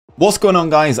What's going on,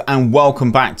 guys, and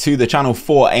welcome back to the channel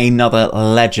for another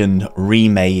legend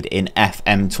remade in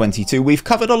FM22. We've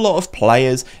covered a lot of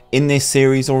players in this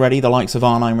series already, the likes of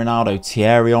R9 Ronaldo,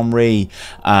 Thierry Henry,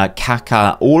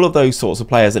 Kaká, all of those sorts of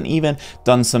players, and even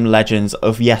done some legends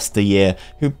of yesteryear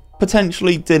who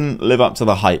potentially didn't live up to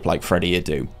the hype like Freddie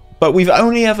Adu. But we've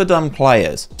only ever done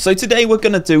players. So today we're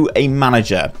going to do a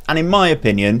manager, and in my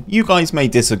opinion, you guys may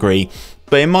disagree,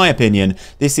 but in my opinion,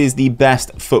 this is the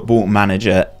best football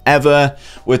manager ever.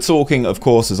 We're talking, of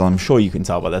course, as I'm sure you can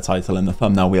tell by the title and the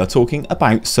thumbnail, we are talking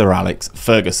about Sir Alex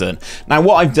Ferguson. Now,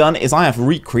 what I've done is I have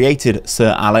recreated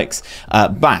Sir Alex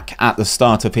back at the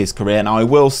start of his career. Now, I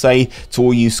will say to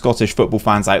all you Scottish football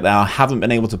fans out there, I haven't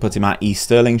been able to put him at East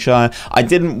Stirlingshire. I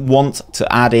didn't want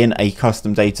to add in a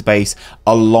custom database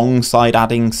alongside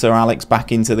adding Sir Alex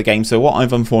back into the game. So what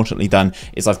I've unfortunately done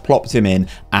is I've plopped him in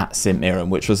at St Mirren,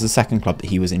 which was the second club that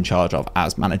he was in charge of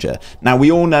as manager. Now,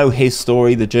 we all know his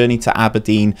story, the journey to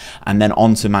Aberdeen and then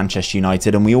on to Manchester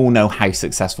United, and we all know how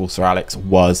successful Sir Alex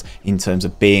was in terms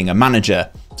of being a manager.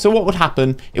 So what would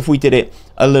happen if we did it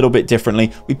a little bit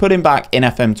differently? We put him back in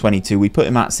FM22, we put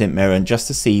him at St Mirren just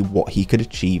to see what he could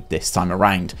achieve this time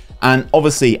around. And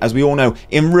obviously, as we all know,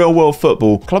 in real world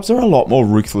football, clubs are a lot more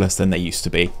ruthless than they used to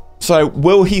be. So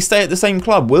will he stay at the same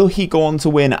club? Will he go on to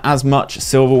win as much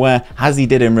silverware as he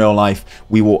did in real life?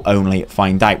 We will only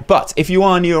find out. But if you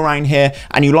are new around here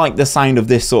and you like the sound of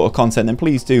this sort of content, then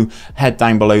please do head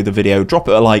down below the video, drop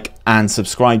it a like and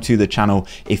subscribe to the channel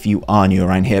if you are new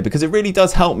around here, because it really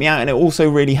does help me out, and it also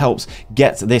really helps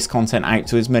get this content out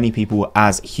to as many people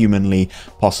as humanly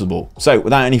possible. So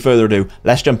without any further ado,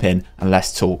 let's jump in and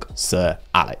let's talk Sir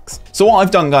Alex. So what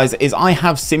I've done, guys, is I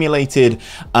have simulated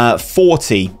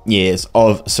 40 years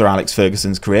of Sir Alex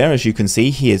Ferguson's career. As you can see,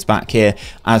 he is back here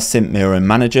as St Mirren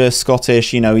manager,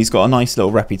 Scottish. You know, he's got a nice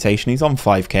little reputation. He's on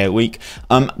 5k a week.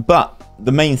 But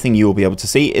the main thing you'll be able to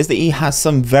see is that he has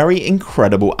some very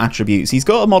incredible attributes. He's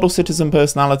got a model citizen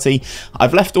personality.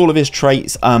 I've left all of his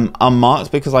traits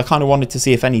unmarked because I kind of wanted to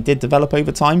see if any did develop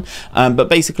over time. But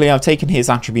basically, I've taken his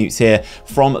attributes here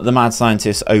from the Mad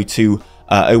Scientist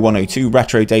 0102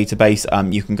 retro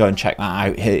database. You can go and check that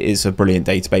out. It is a brilliant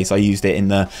database. I used it in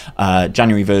the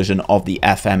January version of the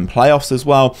FM playoffs as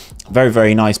well. Very,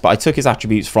 very nice. But I took his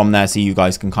attributes from there so you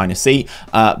guys can kind of see.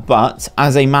 But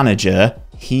as a manager,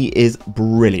 he is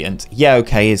brilliant. Yeah,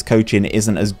 okay, his coaching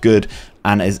isn't as good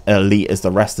and as elite as the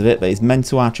rest of it, but his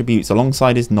mental attributes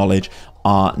alongside his knowledge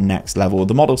are next level.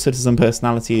 The model citizen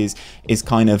personality is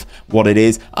kind of what it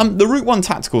is. The Route 1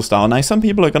 tactical style, now some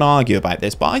people are going to argue about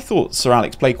this, but I thought Sir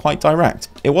Alex played quite direct.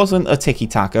 It wasn't a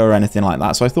tiki-taka or anything like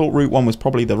that, so I thought Route 1 was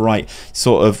probably the right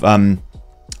sort of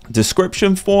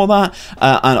description for that,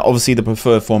 and obviously the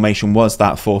preferred formation was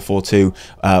that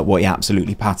 4-4-2, what he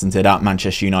absolutely patented at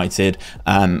Manchester United,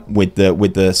 with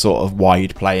the sort of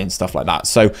wide play and stuff like that.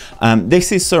 So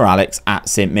this is Sir Alex at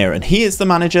St Mirren. He is the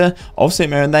manager of St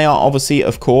Mirren. They are obviously,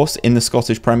 of course, in the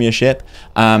Scottish Premiership.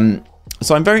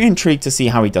 So I'm very intrigued to see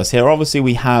how he does here. Obviously,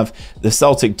 we have the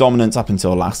Celtic dominance up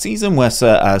until last season, where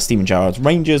Sir Steven Gerrard's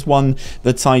Rangers won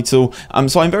the title.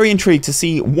 So I'm very intrigued to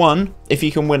see, one, if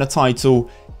he can win a title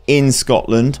in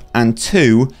Scotland, and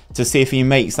two, to see if he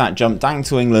makes that jump down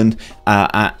to England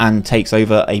and takes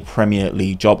over a Premier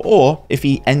League job, or if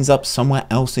he ends up somewhere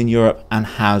else in Europe and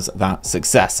has that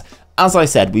success. As I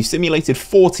said, we've simulated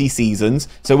 40 seasons,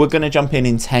 so we're going to jump in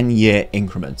 10-year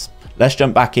increments. Let's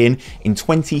jump back in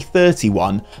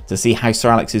 2031 to see how Sir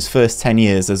Alex's first 10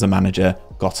 years as a manager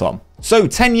got on. So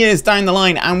 10 years down the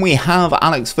line, and we have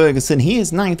Alex Ferguson. He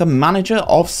is now the manager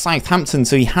of Southampton,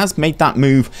 so he has made that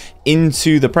move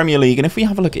into the Premier League. And if we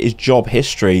have a look at his job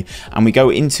history and we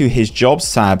go into his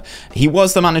jobs tab, he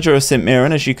was the manager of St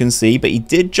Mirren, as you can see, but he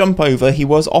did jump over. He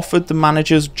was offered the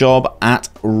manager's job at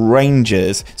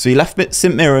Rangers, so he left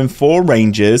St Mirren for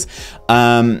Rangers,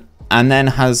 and then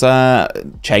has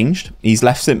changed. He's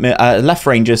left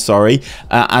Rangers, sorry,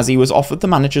 as he was offered the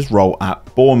manager's role at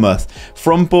Bournemouth.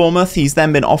 From Bournemouth, he's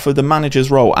then been offered the manager's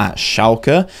role at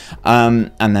Schalke,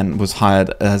 and then was hired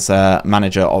as a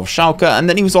manager of Schalke, and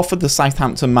then he was offered the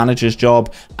Southampton manager's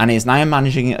job, and is now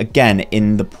managing again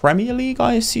in the Premier League,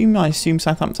 I assume. I assume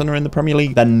Southampton are in the Premier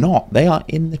League. They're not. They are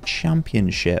in the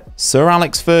Championship. Sir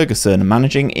Alex Ferguson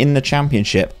managing in the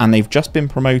Championship, and they've just been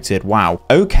promoted. Wow.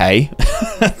 Okay.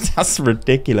 That's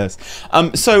ridiculous.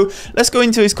 So let's go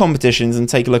into his competitions and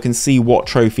take a look and see what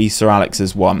trophies Sir Alex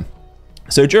has won.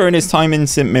 So during his time in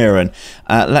St Mirren,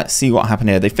 let's see what happened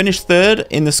here. They finished third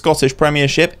in the Scottish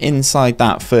Premiership inside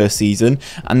that first season,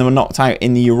 and they were knocked out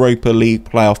in the Europa League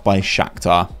playoff by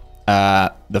Shakhtar.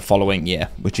 the following year,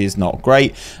 which is not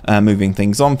great. Moving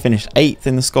things on, finished 8th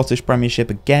in the Scottish Premiership,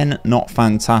 again not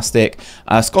fantastic.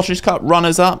 Scottish Cup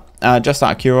runners-up, just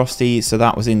out of curiosity, so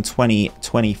that was in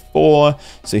 2024.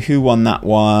 So who won that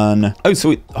one? Oh,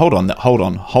 so hold on.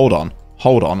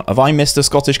 Have I missed a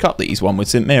Scottish Cup that he's won with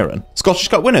St Mirren? Scottish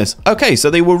Cup winners. Okay, so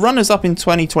they were runners-up in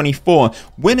 2024,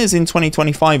 winners in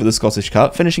 2025 of the Scottish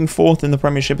Cup, finishing 4th in the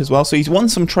Premiership as well. So he's won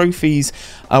some trophies,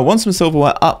 won some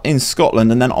silverware up in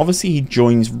Scotland, and then obviously he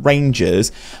joins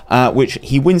Rangers, which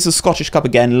he wins the Scottish Cup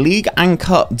again, League and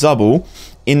Cup double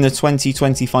in the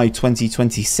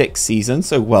 2025-2026 season.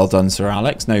 So well done, Sir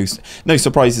Alex. No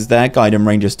surprises there, guiding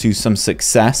Rangers to some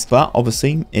success, but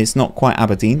obviously it's not quite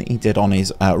Aberdeen that he did on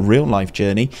his real life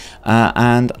journey.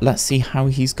 And let's see how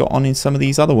he's got on in some of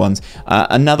these other ones.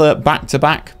 Another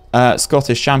back-to-back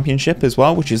Scottish Championship as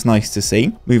well, which is nice to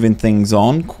see. Moving things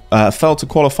on, failed to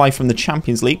qualify from the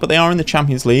Champions League, but they are in the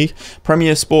Champions League.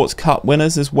 Premier Sports Cup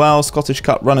winners as well, Scottish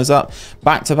Cup runners-up,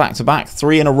 back-to-back,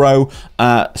 3 in a row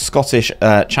Scottish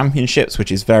Championships,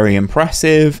 which is very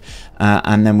impressive.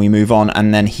 And then we move on,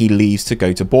 and then he leaves to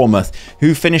go to Bournemouth,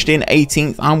 who finished in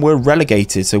 18th and were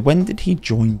relegated. So when did he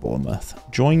join Bournemouth?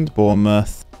 Joined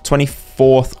Bournemouth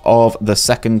 24th of the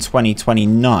 2nd,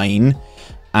 2029.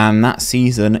 And that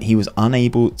season, he was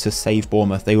unable to save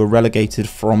Bournemouth. They were relegated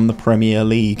from the Premier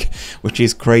League, which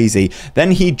is crazy.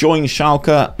 Then he joined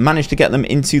Schalke, managed to get them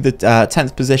into the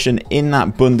 10th position in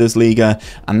that Bundesliga.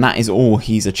 And that is all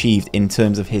he's achieved in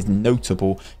terms of his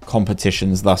notable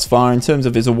competitions thus far. In terms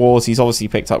of his awards, he's obviously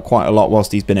picked up quite a lot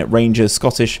whilst he's been at Rangers.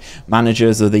 Scottish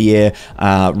Managers of the Year,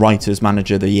 Writers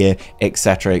Manager of the Year,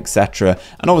 etc, etc.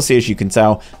 And obviously, as you can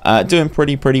tell, doing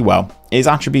pretty well. His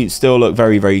attributes still look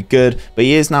very, very good, but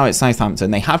he is now at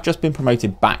Southampton. They have just been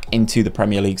promoted back into the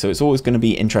Premier League, so it's always going to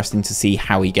be interesting to see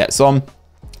how he gets on.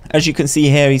 As you can see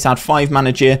here, he's had 5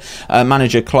 manager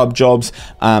club jobs,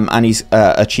 and he's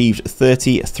achieved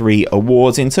 33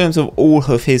 awards. In terms of all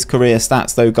of his career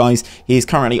stats, though, guys, he is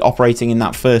currently operating in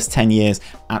that first 10 years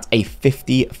at a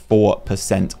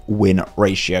 54% win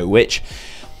ratio, which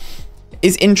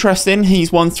is interesting.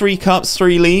 He's won 3 cups,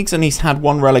 3 leagues, and he's had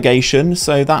 1 relegation,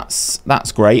 so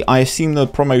that's great. I assume the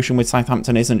promotion with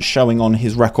Southampton isn't showing on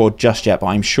his record just yet, but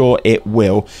I'm sure it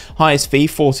will. Highest fee,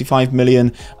 45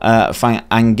 million for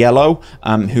Angelo,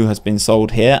 who has been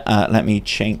sold here. Let me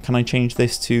change. Can I change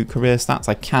this to career stats?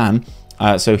 I can.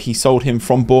 So he sold him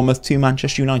from Bournemouth to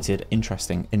Manchester United.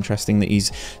 Interesting that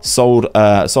he's sold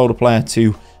a player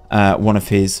to one of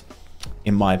his,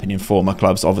 in my opinion, former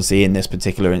clubs. Obviously, in this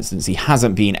particular instance, he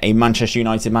hasn't been a Manchester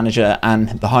United manager, and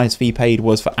the highest fee paid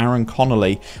was for Aaron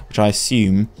Connolly, which I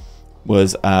assume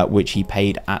was which he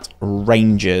paid at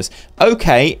Rangers.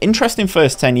 Okay, interesting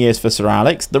first 10 years for Sir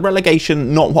Alex. The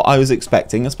relegation, not what I was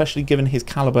expecting, especially given his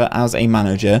caliber as a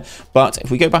manager. But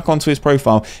if we go back onto his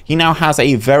profile, he now has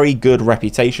a very good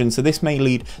reputation, so this may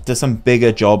lead to some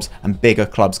bigger jobs and bigger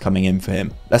clubs coming in for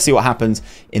him. Let's see what happens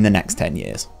in the next 10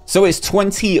 years. So it's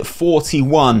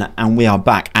 2041 and we are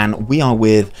back, and we are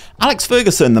with Alex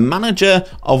Ferguson, the manager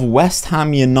of West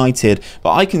Ham United.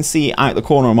 But I can see out the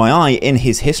corner of my eye in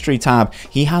his history tab,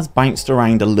 he has bounced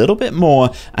around a little bit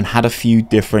more and had a few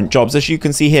different jobs. As you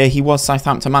can see here, he was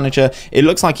Southampton manager. It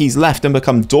looks like he's left and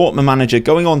become Dortmund manager,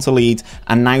 going on to Leeds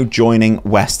and now joining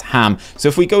West Ham. So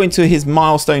if we go into his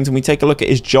milestones and we take a look at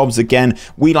his jobs again,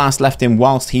 we last left him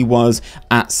whilst he was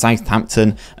at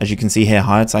Southampton. As you can see here,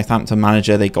 hired Southampton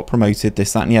manager. They got promoted,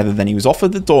 this, that and the other. Then he was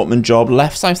offered the Dortmund job,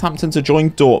 left Southampton to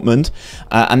join Dortmund,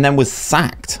 and then was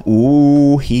sacked.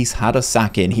 Ooh, he's had a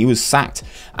sacking. He was sacked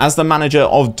as the manager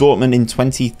of Dortmund in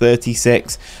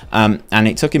 2036, and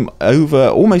it took him over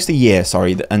almost a year,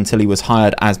 until he was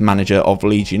hired as manager of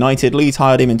Leeds United. Leeds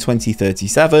hired him in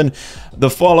 2037. The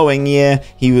following year,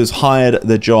 he was hired for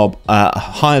the job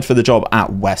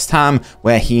at West Ham,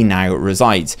 where he now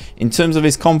resides. In terms of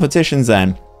his competitions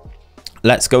then,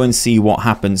 let's go and see what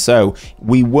happened. So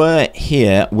we were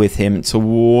here with him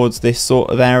towards this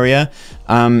sort of area.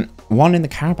 Won in the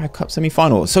Carabao Cup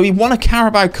semi-final. So he won a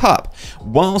Carabao Cup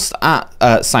whilst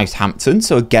at Southampton.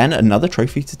 So again, another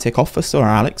trophy to tick off for Sir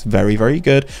Alex. Very, very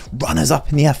good. Runners up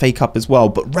in the FA Cup as well,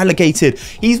 but relegated.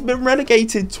 He's been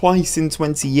relegated twice in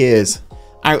 20 years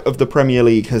out of the Premier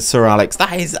League, has Sir Alex.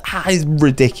 That is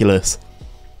ridiculous.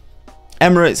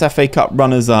 Emirates FA Cup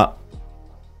runners up.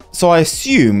 So I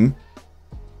assume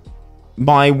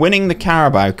by winning the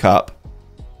Carabao Cup,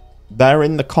 they're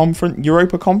in the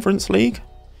Europa Conference League,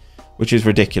 which is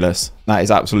ridiculous. That is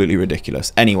absolutely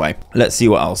ridiculous. Anyway, let's see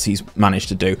what else he's managed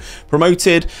to do.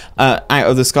 Promoted out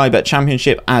of the Sky Bet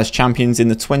Championship as champions in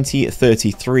the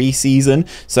 2033 season.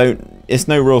 So it's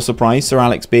no real surprise, Sir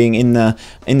Alex being in the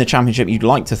championship. You'd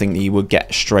like to think that he would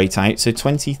get straight out. So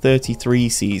 2033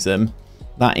 season,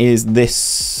 that is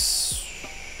this.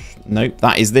 Nope,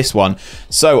 that is this one.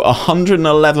 So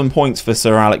 111 points for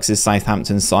Sir Alex's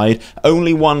Southampton side.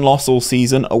 Only one loss all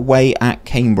season, away at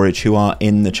Cambridge, who are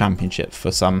in the championship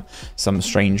for some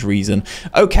strange reason.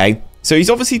 Okay, so he's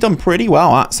obviously done pretty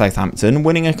well at Southampton,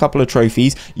 winning a couple of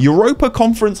trophies. Europa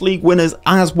Conference League winners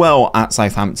as well at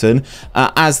Southampton,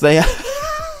 as they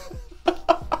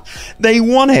they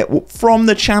won it from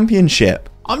the championship.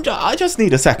 I just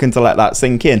need a second to let that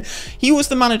sink in. He was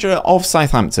the manager of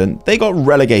Southampton. They got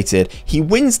relegated. He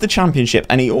wins the championship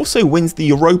and he also wins the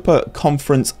Europa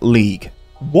Conference League.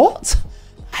 What?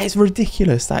 That is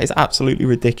ridiculous. That is absolutely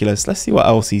ridiculous. Let's see what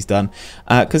else he's done,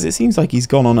 because it seems like he's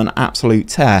gone on an absolute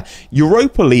tear.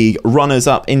 Europa League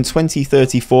runners-up in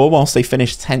 2034, whilst they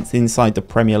finished 10th inside the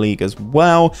Premier League as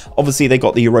well. Obviously, they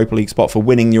got the Europa League spot for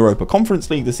winning the Europa Conference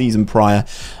League the season prior.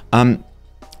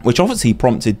 Which obviously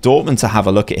prompted Dortmund to have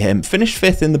a look at him. Finished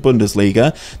 5th in the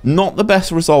Bundesliga. Not the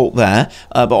best result there,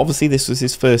 but obviously this was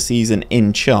his first season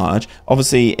in charge.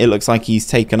 Obviously, it looks like he's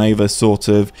taken over sort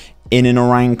of in and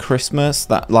around Christmas,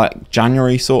 that like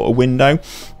January sort of window.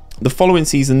 The following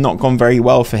season not gone very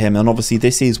well for him, and obviously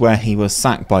this is where he was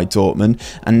sacked by Dortmund,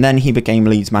 and then he became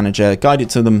Leeds manager, guided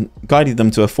them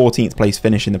to a 14th place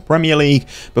finish in the Premier League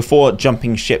before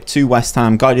jumping ship to West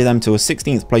Ham, guided them to a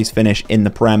 16th place finish in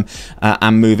the Prem,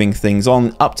 and moving things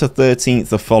on up to 13th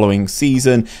the following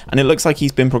season, and it looks like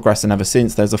he's been progressing ever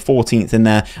since. There's a 14th in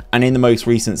there, and in the most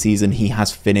recent season he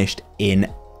has finished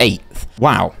in 8th.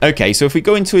 Wow. Okay, so if we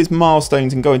go into his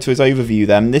milestones and go into his overview,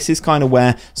 then this is kind of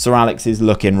where Sir Alex is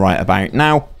looking right about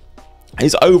now.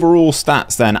 His overall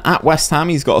stats then, at West Ham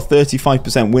he's got a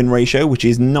 35% win ratio, which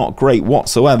is not great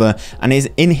whatsoever, and is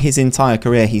in his entire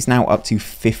career he's now up to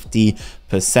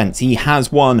 50%. He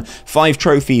has won 5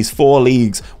 trophies, 4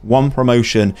 leagues, 1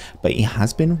 promotion, but he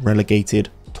has been relegated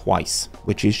twice,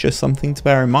 which is just something to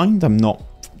bear in mind. I'm not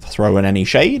throwing any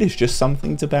shade, it's just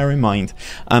something to bear in mind.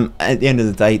 At the end of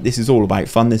the day, this is all about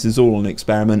fun, this is all an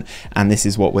experiment, and this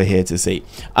is what we're here to see.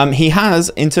 He has,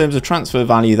 in terms of transfer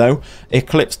value though,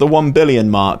 eclipsed the 1 billion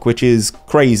mark, which is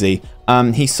crazy.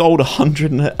 He sold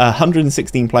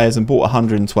 116 players and bought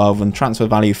 112, and transfer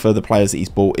value for the players that he's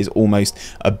bought is almost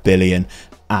a billion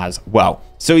as well.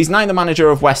 So he's now the manager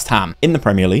of West Ham in the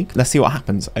Premier League. Let's see what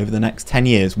happens over the next 10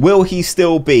 years. Will he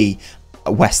still be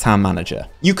a West Ham manager?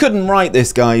 You couldn't write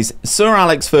this, guys. Sir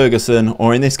Alex Ferguson,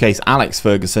 or in this case Alex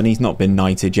Ferguson, he's not been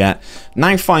knighted yet,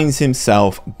 now finds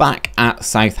himself back at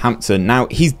Southampton. Now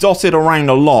he's dotted around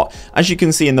a lot, as you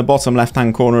can see in the bottom left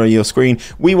hand corner of your screen.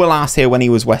 We were last here when he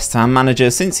was West Ham manager.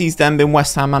 Since he's then been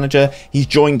West Ham manager, he's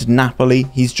joined Napoli,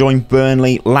 he's joined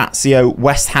Burnley, Lazio,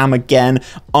 West Ham again,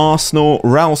 Arsenal,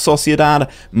 Real Sociedad,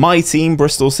 my team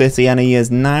Bristol City, and he is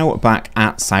now back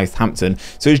at Southampton.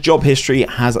 So his job history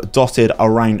has dotted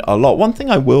around a lot. One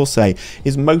thing I will say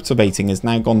is motivating has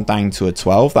now gone down to a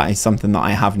 12. That is something that I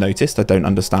have noticed. I don't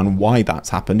understand why that's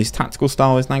happened. His tactical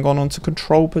style has now gone on to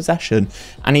control possession,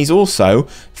 and he's also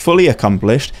fully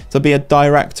accomplished to be a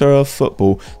director of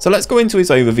football. So let's go into his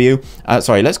overview.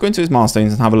 Let's go into his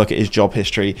milestones and have a look at his job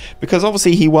history, because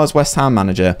obviously he was West Ham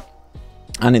manager,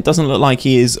 and it doesn't look like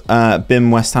he has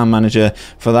been West Ham manager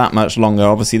for that much longer.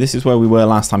 Obviously, this is where we were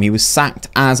last time. He was sacked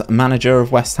as manager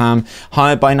of West Ham,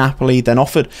 hired by Napoli, then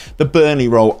offered the Burnley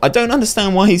role. I don't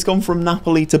understand why he's gone from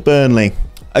Napoli to Burnley.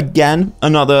 Again,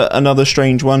 another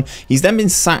strange one. He's then been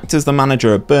sacked as the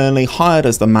manager of Burnley, hired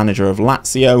as the manager of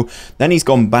Lazio. Then he's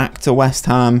gone back to West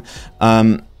Ham,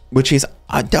 which is...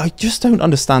 I just don't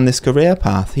understand this career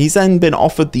path. He's then been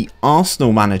offered the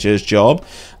Arsenal manager's job,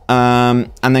 and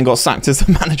then got sacked as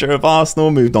the manager of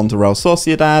Arsenal, moved on to Real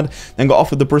Sociedad, then got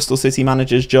offered the Bristol City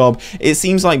manager's job. It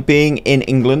seems like being in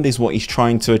England is what he's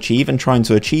trying to achieve, and trying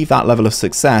to achieve that level of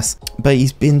success, but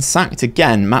he's been sacked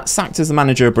again. Matt sacked as the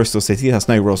manager of Bristol City, that's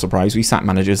no real surprise. We sack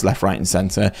managers left, right and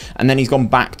centre, and then he's gone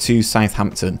back to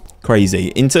Southampton. Crazy.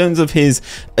 In terms of his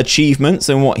achievements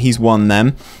and what he's won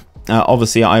them,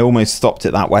 obviously I almost stopped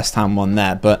at that West Ham one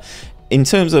there, but in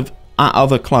terms of at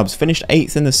other clubs, finished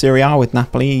 8th in the Serie A with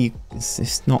Napoli.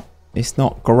 It's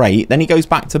not great. Then he goes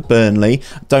back to Burnley.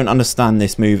 Don't understand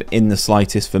this move in the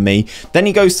slightest for me. Then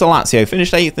he goes to Lazio,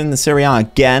 finished 8th in the Serie A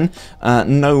again.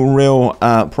 No real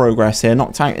progress here.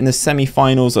 Knocked out in the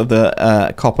semi-finals of the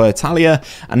Coppa Italia,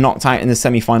 and knocked out in the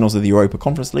semi-finals of the Europa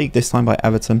Conference League, this time by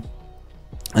Everton.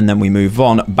 And then we move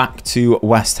on back to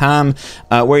West Ham,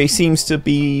 where he seems to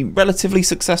be relatively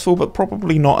successful, but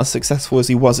probably not as successful as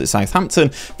he was at Southampton.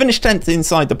 Finished 10th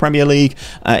inside the Premier League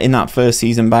in that first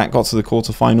season back, got to the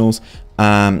quarterfinals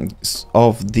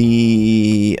of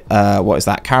the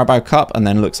Carabao Cup, and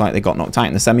then looks like they got knocked out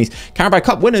in the semis. Carabao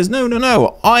Cup winners,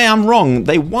 no, I am wrong,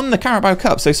 they won the Carabao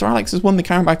Cup. So Sir Alex has won the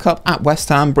Carabao Cup at West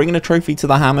Ham, bringing a trophy to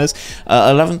the Hammers.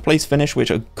 11th place finish, which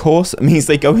of course means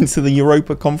they go into the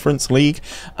Europa Conference League.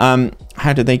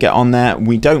 How did they get on there?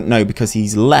 We don't know, because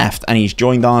he's left and he's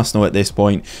joined Arsenal at this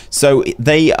point. So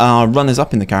they are runners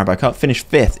up in the Carabao Cup,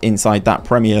 finished 5th inside that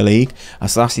Premier League.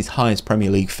 So that's his highest Premier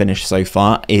League finish so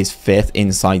far, is 5th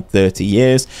inside 30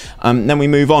 years. Then we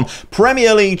move on.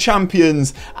 Premier League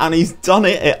champions, and he's done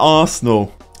it at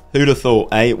Arsenal. Who'd have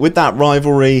thought, eh? With that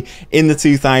rivalry in the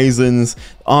 2000s,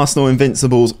 Arsenal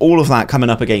Invincibles, all of that coming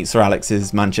up against Sir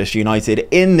Alex's Manchester United.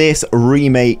 In this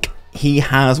remake, he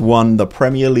has won the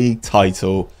Premier League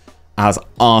title as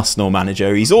Arsenal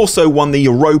manager. He's also won the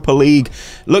Europa League.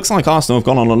 Looks like Arsenal have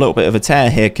gone on a little bit of a tear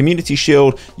here. Community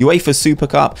Shield, UEFA Super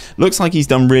Cup. Looks like he's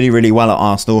done really, really well at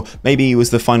Arsenal. Maybe he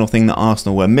was the final thing that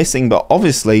Arsenal were missing, but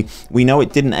obviously we know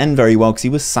it didn't end very well because he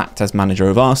was sacked as manager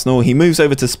of Arsenal. He moves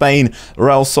over to Spain,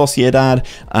 Real Sociedad.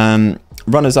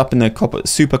 Runners up in the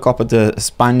Super Copa de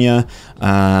España.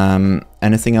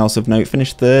 Anything else of note?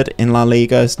 Finished 3rd in La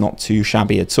Liga. It's not too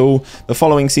shabby at all. The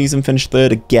following season finished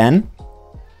 3rd again.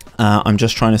 I'm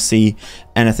just trying to see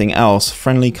anything else.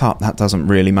 Friendly Cup, that doesn't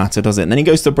really matter, does it? And then he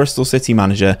goes to Bristol City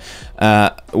manager,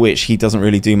 which he doesn't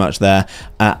really do much there.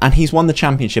 And he's won the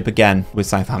championship again with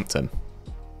Southampton.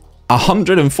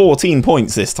 114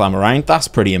 points this time around. That's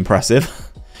pretty impressive.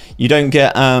 You don't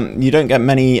get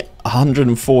many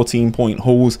 114 point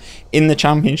hauls in the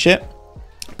championship.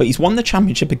 But he's won the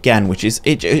championship again, which is,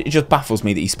 it just baffles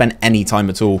me that he spent any time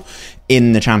at all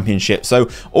in the championship. So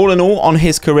all in all, on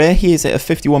his career, he is at a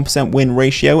 51% win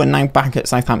ratio, and now back at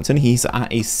Southampton, he's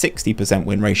at a 60%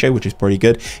 win ratio, which is pretty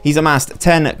good. He's amassed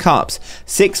 10 cups,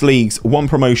 6 leagues, 1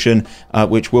 promotion,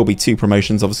 which will be 2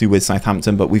 promotions, obviously, with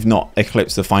Southampton, but we've not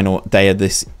eclipsed the final day of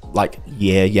this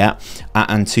year yet,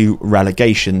 and 2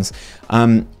 relegations.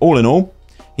 All in all,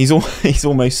 he's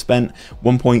almost spent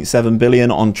 1.7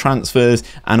 billion on transfers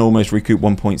and almost recouped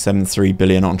 1.73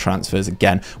 billion on transfers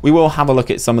again. We will have a look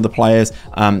at some of the players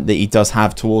that he does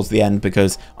have towards the end,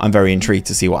 because I'm very intrigued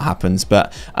to see what happens.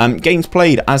 But games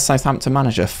played as Southampton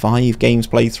manager, 5 games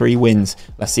played, 3 wins.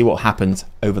 Let's see what happens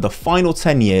over the final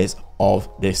 10 years of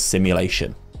this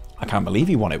simulation. I can't believe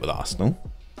he won it with Arsenal.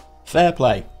 Fair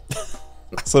play.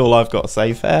 That's all I've got to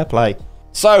say. Fair play.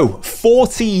 So,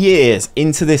 40 years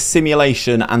into this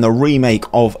simulation and the remake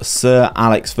of Sir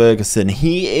Alex Ferguson,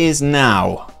 he is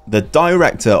now the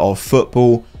director of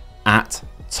football at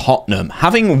Tottenham,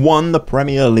 having won the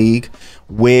Premier League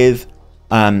with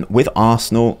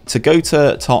Arsenal, to go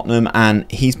to Tottenham, and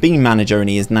he's been manager and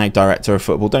he is now director of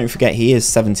football. Don't forget, he is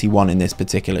 71 in this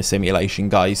particular simulation,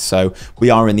 guys, so we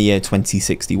are in the year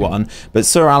 2061. But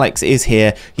Sir Alex is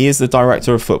here. He is the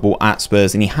director of football at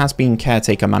Spurs, and he has been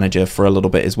caretaker manager for a little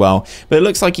bit as well. But it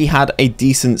looks like he had a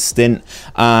decent stint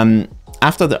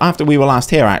after we were last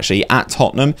here, actually, at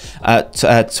Tottenham,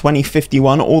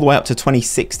 2051 all the way up to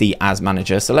 2060 as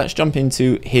manager. So let's jump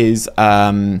into his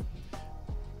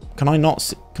can I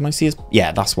see his,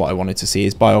 yeah, that's what I wanted to see,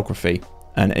 his biography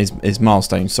and his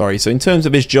milestones, sorry. So in terms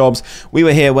of his jobs, we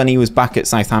were here when he was back at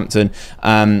Southampton.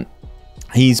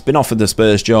 He's been offered the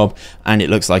Spurs job, and it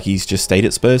looks like he's just stayed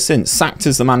at Spurs since. Sacked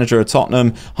as the manager of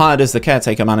Tottenham, hired as the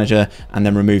caretaker manager, and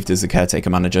then removed as the caretaker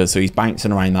manager. So he's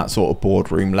bouncing around that sort of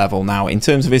boardroom level now. In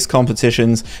terms of his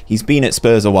competitions, he's been at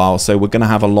Spurs a while, so we're going to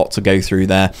have a lot to go through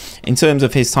there. In terms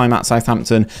of his time at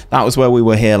Southampton, that was where we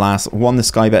were here last. Won the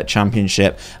Sky Bet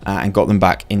Championship and got them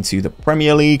back into the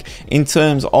Premier League. In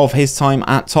terms of his time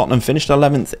at Tottenham, finished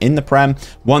 11th in the Prem,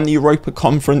 won the Europa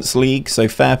Conference League, so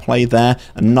fair play there.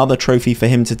 Another trophy for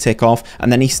him to tick off,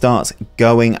 and then he starts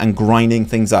going and grinding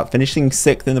things up, finishing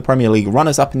 6th in the Premier League,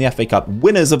 runners up in the FA Cup,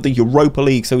 winners of the Europa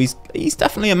League. So he's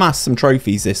definitely amassed some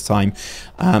trophies this time,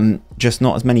 just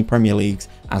not as many Premier Leagues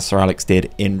as Sir Alex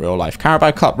did in real life.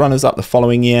 Carabao Cup runners up the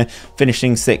following year,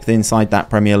 finishing 6th inside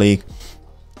that Premier League.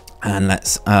 And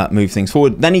let's move things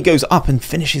forward. Then he goes up and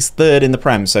finishes 3rd in the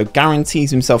Prem, so guarantees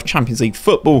himself Champions League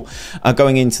football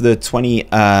going into the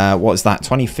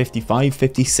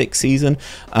 2055-56 season.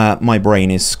 My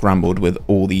brain is scrambled with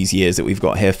all these years that we've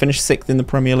got here. Finished 6th in the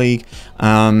Premier League.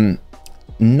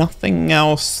 Nothing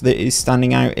else that is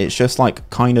standing out. It's just like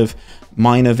kind of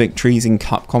minor victories in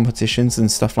cup competitions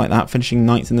and stuff like that. Finishing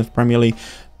 9th in the Premier League.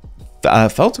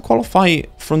 Failed to qualify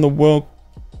from the World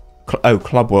Oh,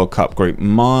 Club World Cup group.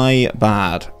 My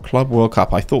bad. Club World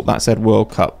Cup. I thought that said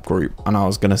World Cup group, and I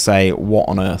was going to say, what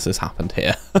on earth has happened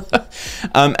here?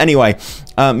 Anyway,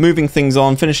 moving things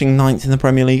on, finishing 9th in the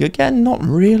Premier League. Again, not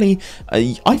really.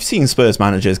 I've seen Spurs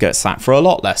managers get sacked for a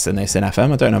lot less than this in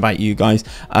FM. I don't know about you guys.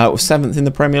 7th in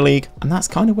the Premier League, and that's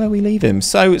kind of where we leave him.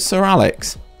 So, Sir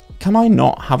Alex, can I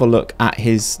not have a look at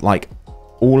his, like,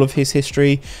 all of his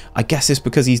history? I guess it's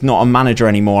because he's not a manager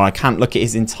anymore. I can't look at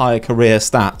his entire career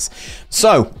stats.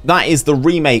 So that is the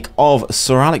remake of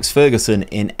Sir Alex Ferguson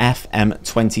in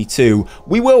FM22.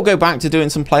 We will go back to doing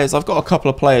some players. I've got a couple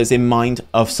of players in mind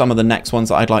of some of the next ones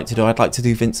that I'd like to do. I'd like to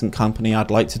do Vincent Kompany. I'd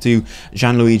like to do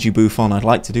Gianluigi Buffon. I'd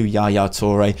like to do Yaya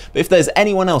Toure. But if there's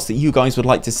anyone else that you guys would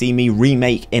like to see me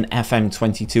remake in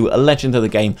FM22, a legend of the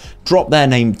game, drop their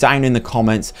name down in the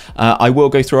comments. I will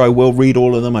go through, I will read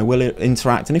all of them, I will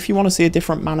interact. And if you want to see a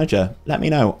different manager, let me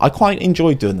know. I quite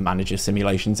enjoyed doing the manager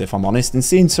simulations, if I'm honest, and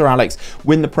seeing Sir Alex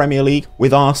win the Premier League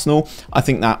with Arsenal, I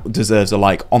think that deserves a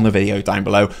like on the video down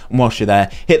below. And whilst you're there,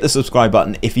 hit the subscribe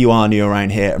button if you are new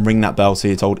around here, and ring that bell so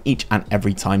you're told each and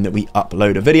every time that we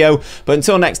upload a video. But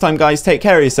until next time, guys, take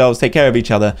care of yourselves, take care of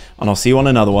each other, and I'll see you on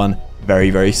another one very,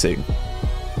 very soon.